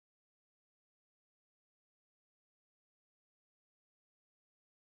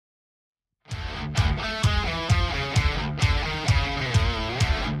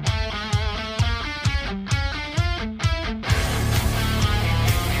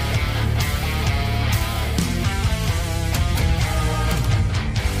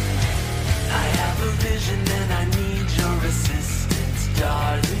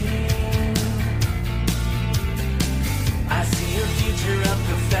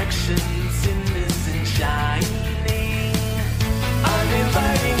innocence, innocent shining. I'm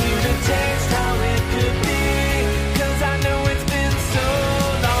inviting you to taste how it could be, 'cause I know it's been so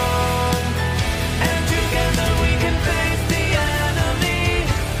long. And together we can face the enemy,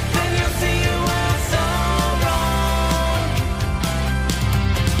 then you'll see you were so wrong.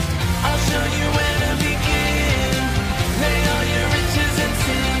 I'll show you where to begin. Lay all your riches and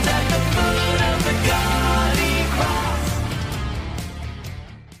sins at the foot of the gaudy cross.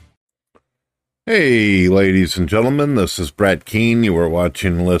 Hey, ladies and gentlemen, this is Brett Keane. You are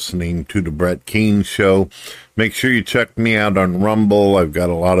watching and listening to The Brett Keane Show. Make sure you check me out on Rumble. I've got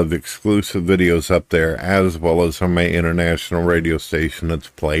a lot of exclusive videos up there, as well as on my international radio station that's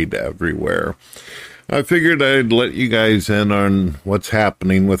played everywhere. I figured I'd let you guys in on what's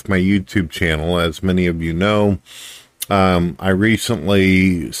happening with my YouTube channel. As many of you know, I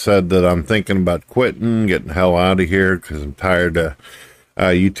recently said that I'm thinking about quitting, getting the hell out of here, because I'm tired of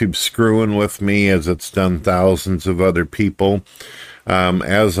YouTube screwing with me as it's done thousands of other people.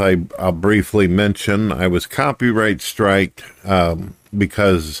 As I'll briefly mention, I was copyright striked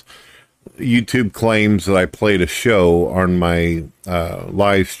because YouTube claims that I played a show on my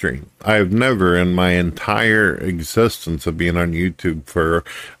live stream. I've never in my entire existence of being on YouTube for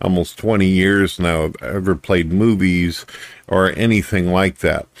almost 20 years now have ever played movies or anything like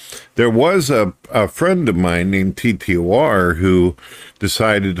that. There was a friend of mine named TTOR who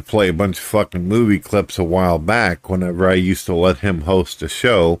decided to play a bunch of fucking movie clips a while back whenever I used to let him host a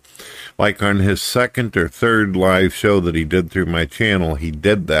show. Like on his second or third live show that he did through my channel, he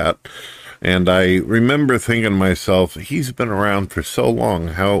did that. And I remember thinking to myself, he's been around for so long,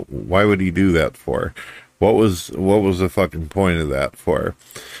 why would he do that for? What was the fucking point of that for?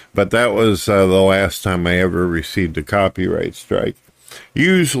 But that was the last time I ever received a copyright strike.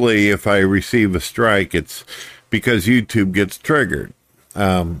 Usually if I receive a strike, it's because YouTube gets triggered.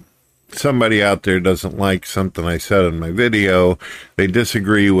 Somebody out there doesn't like something I said in my video, they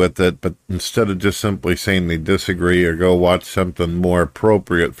disagree with it, but instead of just simply saying they disagree or go watch something more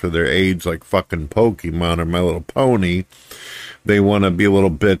appropriate for their age like fucking Pokemon or My Little Pony, they want to be a little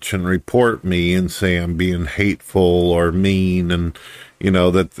bitch and report me and say I'm being hateful or mean, and you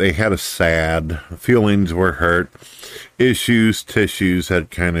know, that they had a sad, feelings were hurt, issues, tissues, that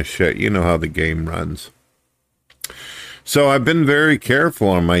kind of shit. You know how the game runs. So I've been very careful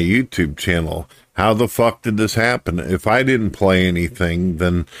on my YouTube channel. How the fuck did this happen? If I didn't play anything,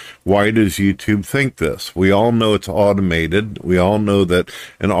 then why does YouTube think this? We all know it's automated. We all know that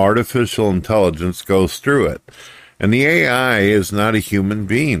an artificial intelligence goes through it. And the AI is not a human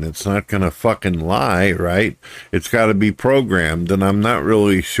being. It's not going to fucking lie, right? It's got to be programmed. And I'm not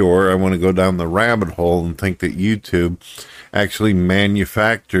really sure I want to go down the rabbit hole and think that YouTube actually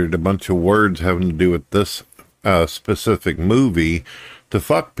manufactured a bunch of words having to do with this specific movie to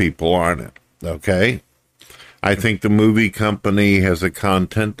fuck people on it. Okay, I think the movie company has a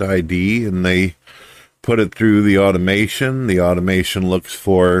content ID and they put it through the automation. The automation looks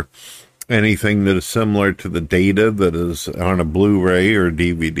for anything that is similar to the data that is on a Blu-ray or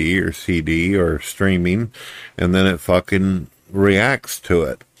DVD or CD or streaming, and then it fucking reacts to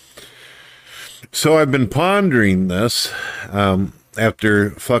it. So I've been pondering this.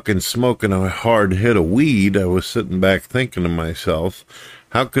 After fucking smoking a hard hit of weed, I was sitting back thinking to myself,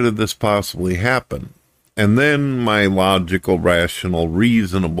 how could this possibly happen? And then my logical, rational,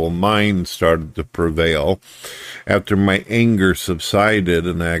 reasonable mind started to prevail after my anger subsided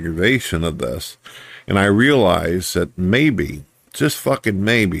and aggravation of this. And I realized that maybe, just fucking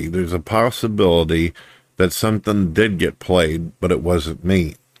maybe, there's a possibility that something did get played, but it wasn't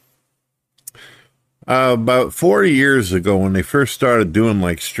me. About 4 years ago, when they first started doing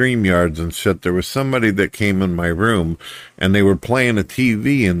like StreamYards and shit, there was somebody that came in my room and they were playing a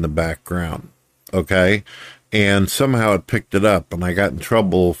TV in the background, okay? And somehow it picked it up, and I got in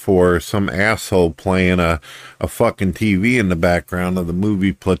trouble for some asshole playing a fucking TV in the background of the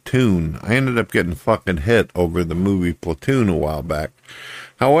movie Platoon. I ended up getting fucking hit over the movie Platoon a while back.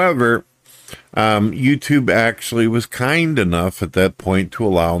 However, YouTube actually was kind enough at that point to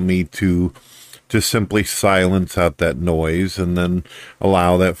allow me to just simply silence out that noise and then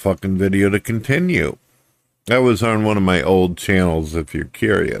allow that fucking video to continue. That was on one of my old channels, if you're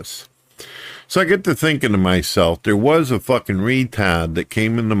curious. So I get to thinking to myself, there was a fucking retard that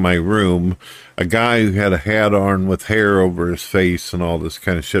came into my room, a guy who had a hat on with hair over his face and all this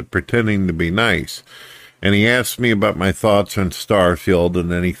kind of shit, pretending to be nice. And he asked me about my thoughts on Starfield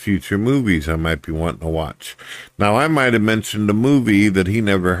and any future movies I might be wanting to watch. Now, I might have mentioned a movie that he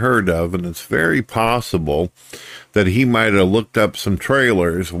never heard of, and it's very possible that he might have looked up some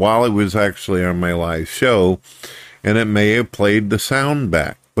trailers while he was actually on my live show, and it may have played the sound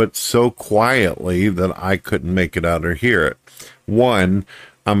back. but so quietly that I couldn't make it out or hear it. One,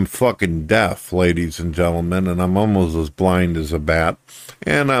 I'm fucking deaf, ladies and gentlemen, and I'm almost as blind as a bat,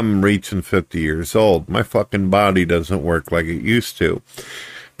 and I'm reaching 50 years old. My fucking body doesn't work like it used to.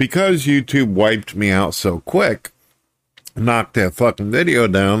 Because YouTube wiped me out so quick, knocked that fucking video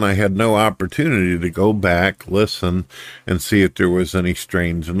down, I had no opportunity to go back, listen, and see if there was any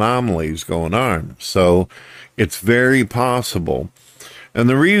strange anomalies going on. So it's very possible. And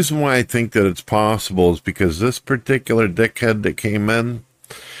the reason why I think that it's possible is because this particular dickhead that came in,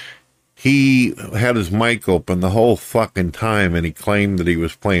 he had his mic open the whole fucking time, and he claimed that he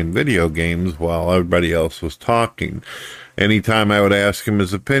was playing video games while everybody else was talking. Anytime I would ask him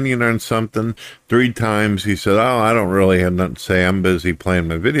his opinion on something, 3 times he said, "Oh, I don't really have nothing to say. I'm busy playing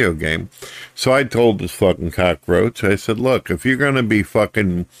my video game." So I told this fucking cockroach, I said, "Look, if you're going to be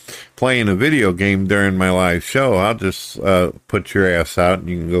fucking playing a video game during my live show, I'll just put your ass out and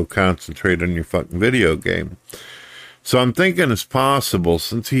you can go concentrate on your fucking video game." So I'm thinking it's possible,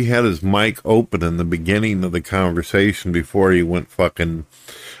 since he had his mic open in the beginning of the conversation before he went fucking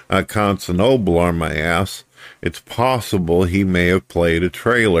Constantinople on my ass, it's possible he may have played a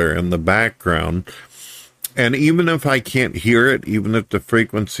trailer in the background. And even if I can't hear it, even if the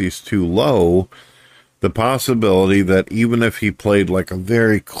frequency's too low, the possibility that even if he played like a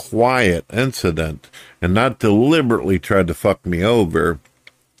very quiet incident and not deliberately tried to fuck me over,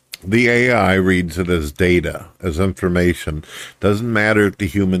 the AI reads it as data, as information. Doesn't matter if the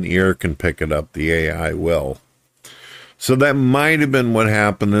human ear can pick it up, the AI will. So that might have been what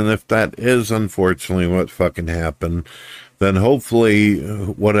happened, and if that is unfortunately what fucking happened, then hopefully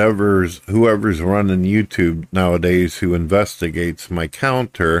whoever's running YouTube nowadays who investigates my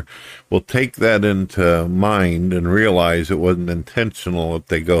counter will take that into mind and realize it wasn't intentional if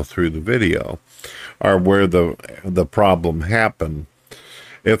they go through the video, or where the problem happened.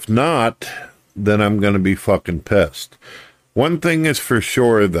 If not, then I'm going to be fucking pissed. One thing is for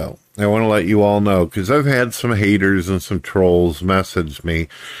sure, though. I want to let you all know, because I've had some haters and some trolls message me,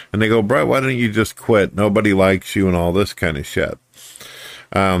 and they go, "Brett, why don't you just quit? Nobody likes you," and all this kind of shit.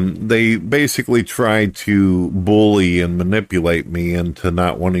 They basically try to bully and manipulate me into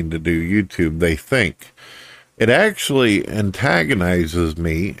not wanting to do YouTube. They think. It actually antagonizes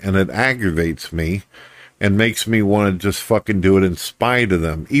me, and it aggravates me, and makes me want to just fucking do it in spite of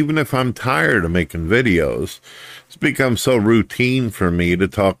them. Even if I'm tired of making videos, it's become so routine for me to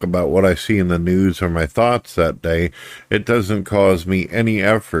talk about what I see in the news or my thoughts that day, it doesn't cause me any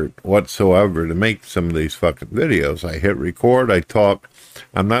effort whatsoever to make some of these fucking videos. I hit record, I talk,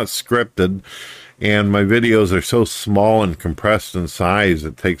 I'm not scripted, and my videos are so small and compressed in size,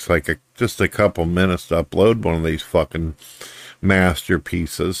 it takes like just a couple minutes to upload one of these fucking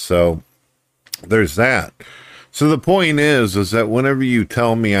masterpieces. So there's that. So the point is that whenever you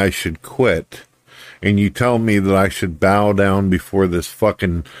tell me I should quit, and you tell me that I should bow down before this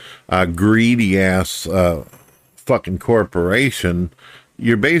fucking greedy ass fucking corporation,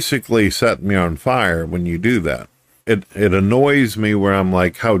 you're basically setting me on fire when you do that. It annoys me where I'm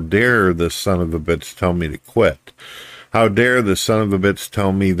like, how dare this son of a bitch tell me to quit? How dare this son of a bitch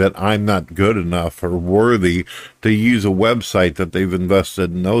tell me that I'm not good enough or worthy to use a website that they've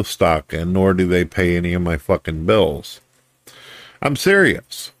invested no stock in, nor do they pay any of my fucking bills. I'm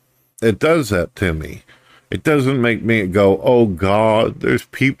serious. It does that to me. It doesn't make me go, "Oh God, there's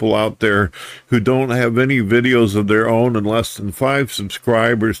people out there who don't have any videos of their own and less than 5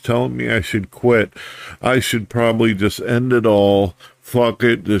 subscribers telling me I should quit. I should probably just end it all. Fuck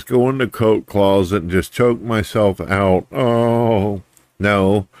it, just go in the coat closet and just choke myself out." Oh,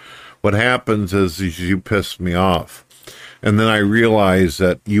 no. What happens is you piss me off. And then I realize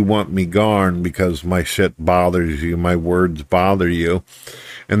that you want me gone because my shit bothers you, my words bother you.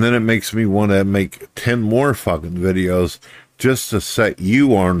 And then it makes me want to make 10 more fucking videos just to set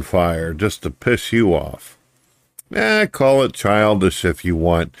you on fire, just to piss you off. Call it childish if you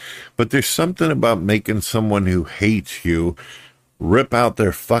want. But there's something about making someone who hates you rip out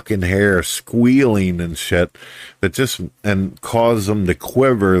their fucking hair, squealing and shit, that just, and cause them to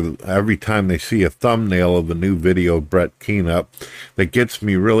quiver every time they see a thumbnail of a new video of Brett Keane up, that gets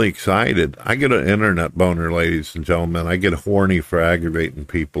me really excited. I get an internet boner, ladies and gentlemen. I get horny for aggravating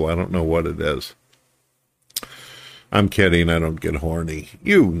people. I don't know what it is. I'm kidding. I don't get horny.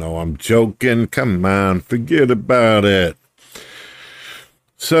 You know I'm joking. Come on, forget about it.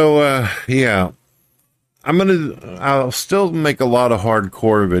 So, yeah. I'll still make a lot of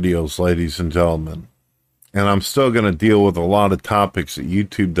hardcore videos, ladies and gentlemen. And I'm still going to deal with a lot of topics that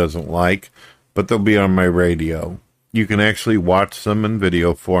YouTube doesn't like, but they'll be on my radio. You can actually watch them in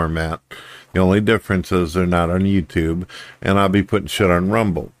video format. The only difference is they're not on YouTube, and I'll be putting shit on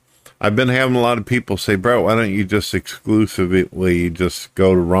Rumble. I've been having a lot of people say, bro, why don't you just exclusively just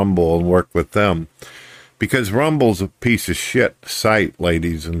go to Rumble and work with them? Because Rumble's a piece of shit site,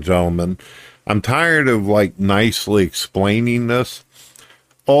 ladies and gentlemen. I'm tired of, like, nicely explaining this.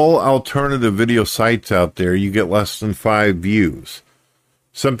 All alternative video sites out there, you get less than 5 views.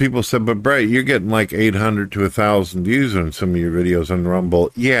 Some people said, but Brett, you're getting like 800 to 1,000 views on some of your videos on Rumble.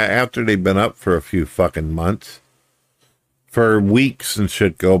 Yeah, after they've been up for a few fucking months. For weeks and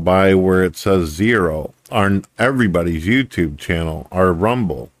shit go by where it says 0 on everybody's YouTube channel or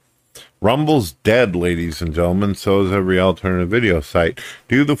Rumble. Rumble's dead, ladies and gentlemen. So is every alternative video site.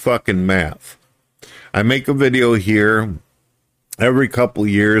 Do the fucking math. I make a video here. Every couple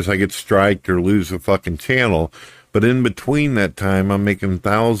years I get striked or lose a fucking channel. But in between that time, I'm making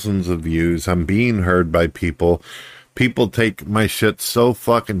thousands of views. I'm being heard by people. People take my shit so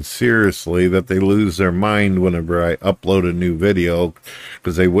fucking seriously that they lose their mind whenever I upload a new video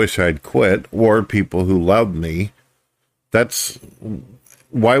because they wish I'd quit. Or people who love me. That's...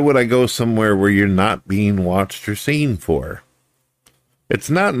 Why would I go somewhere where you're not being watched or seen for? It's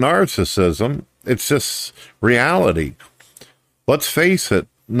not narcissism. It's just reality. Let's face it.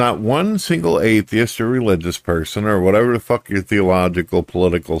 Not one single atheist or religious person or whatever the fuck your theological,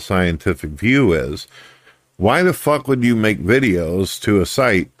 political, scientific view is, why the fuck would you make videos to a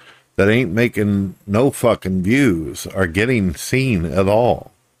site that ain't making no fucking views or getting seen at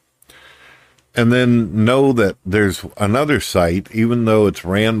all? And then know that there's another site, even though it's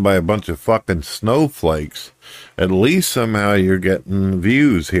ran by a bunch of fucking snowflakes, at least somehow you're getting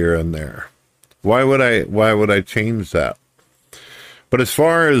views here and there. Why would I change that? But as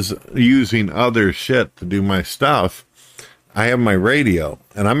far as using other shit to do my stuff, I have my radio,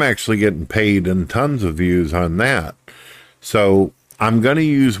 and I'm actually getting paid and tons of views on that. So I'm going to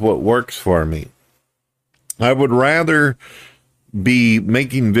use what works for me. I would rather be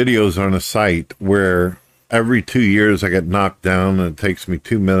making videos on a site where every 2 years I get knocked down and it takes me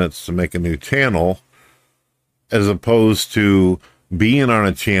 2 minutes to make a new channel, as opposed to being on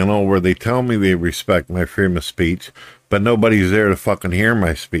a channel where they tell me they respect my freedom of speech, but nobody's there to fucking hear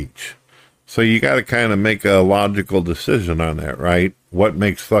my speech. So you got to kind of make a logical decision on that, right? What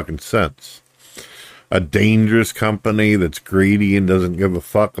makes fucking sense? A dangerous company that's greedy and doesn't give a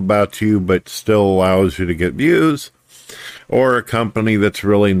fuck about you, but still allows you to get views? Or a company that's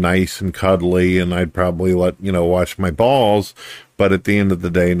really nice and cuddly and I'd probably let, wash my balls, but at the end of the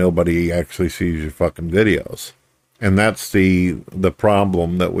day, nobody actually sees your fucking videos. And that's the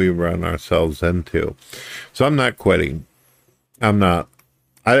problem that we run ourselves into. So I'm not quitting. I'm not.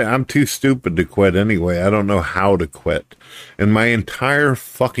 I'm too stupid to quit anyway. I don't know how to quit. In my entire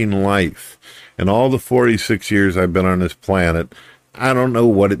fucking life, in all the 46 years I've been on this planet, I don't know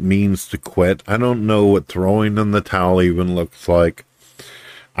what it means to quit. I don't know what throwing in the towel even looks like.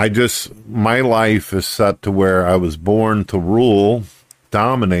 My life is set to where I was born to rule,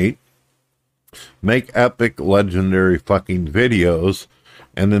 dominate, make epic, legendary fucking videos,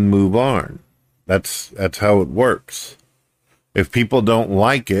 and then move on. That's how it works. If people don't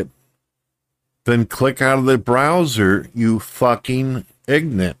like it, then click out of the browser, you fucking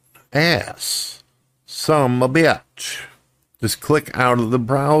ignorant ass. Some a bitch. Just click out of the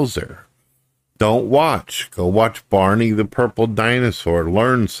browser. Don't watch. Go watch Barney the Purple Dinosaur.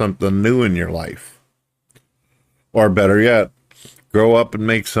 Learn something new in your life. Or better yet, grow up and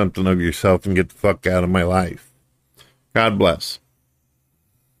make something of yourself and get the fuck out of my life. God bless.